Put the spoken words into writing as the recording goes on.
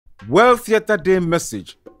World Theatre Day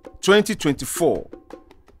Message 2024.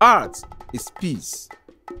 Art is peace.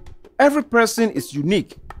 Every person is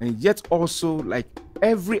unique and yet also like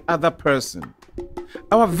every other person.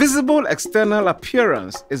 Our visible external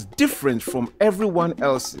appearance is different from everyone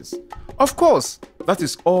else's. Of course, that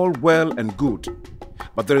is all well and good.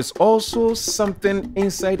 But there is also something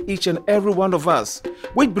inside each and every one of us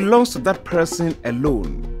which belongs to that person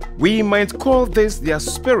alone. We might call this their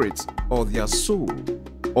spirit or their soul.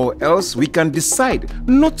 Or else we can decide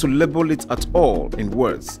not to label it at all in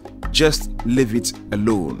words. Just leave it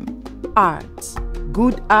alone. Art.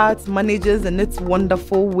 Good art manages in its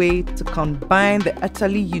wonderful way to combine the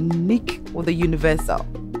utterly unique with the universal.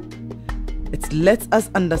 It lets us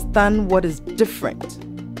understand what is different,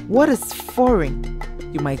 what is foreign,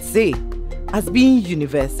 you might say, as being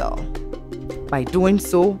universal. By doing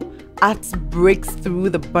so, art breaks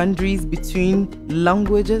through the boundaries between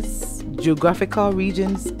languages, geographical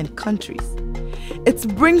regions, and countries. It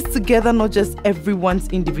brings together not just everyone's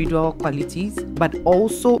individual qualities, but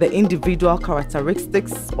also the individual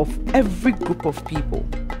characteristics of every group of people.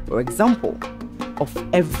 For example, of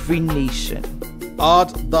every nation.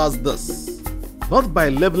 Art does this, not by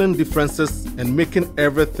leveling differences and making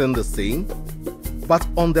everything the same, but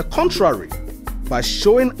on the contrary, by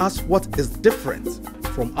showing us what is different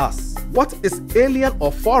from us, what is alien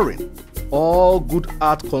or foreign. All good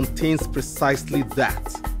art contains precisely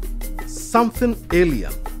that. Something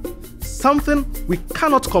alien, something we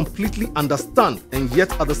cannot completely understand and yet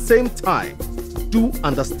at the same time do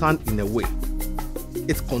understand in a way.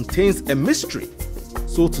 It contains a mystery,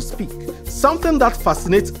 so to speak, something that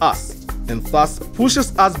fascinates us and thus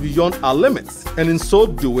pushes us beyond our limits, and in so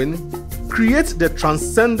doing, creates the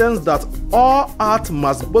transcendence that all art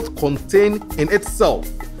must both contain in itself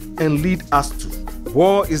and lead us to.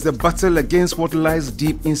 War is the battle against what lies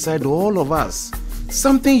deep inside all of us,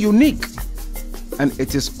 something unique. And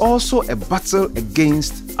it is also a battle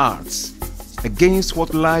against arts, against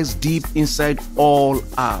what lies deep inside all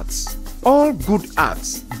arts. All good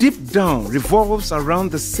arts, deep down, revolves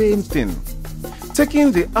around the same thing,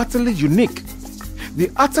 taking the utterly unique, the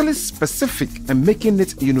utterly specific and making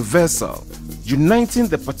it universal, uniting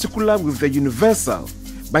the particular with the universal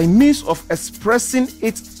by means of expressing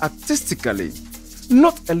it artistically,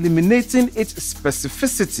 not eliminating its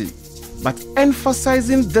specificity, but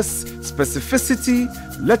emphasizing this specificity,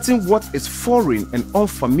 letting what is foreign and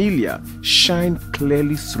unfamiliar shine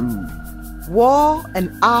clearly through. War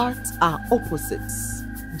and art are opposites,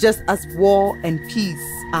 just as war and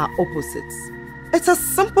peace are opposites. It's as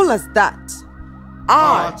simple as that.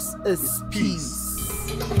 Art is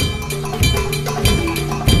peace.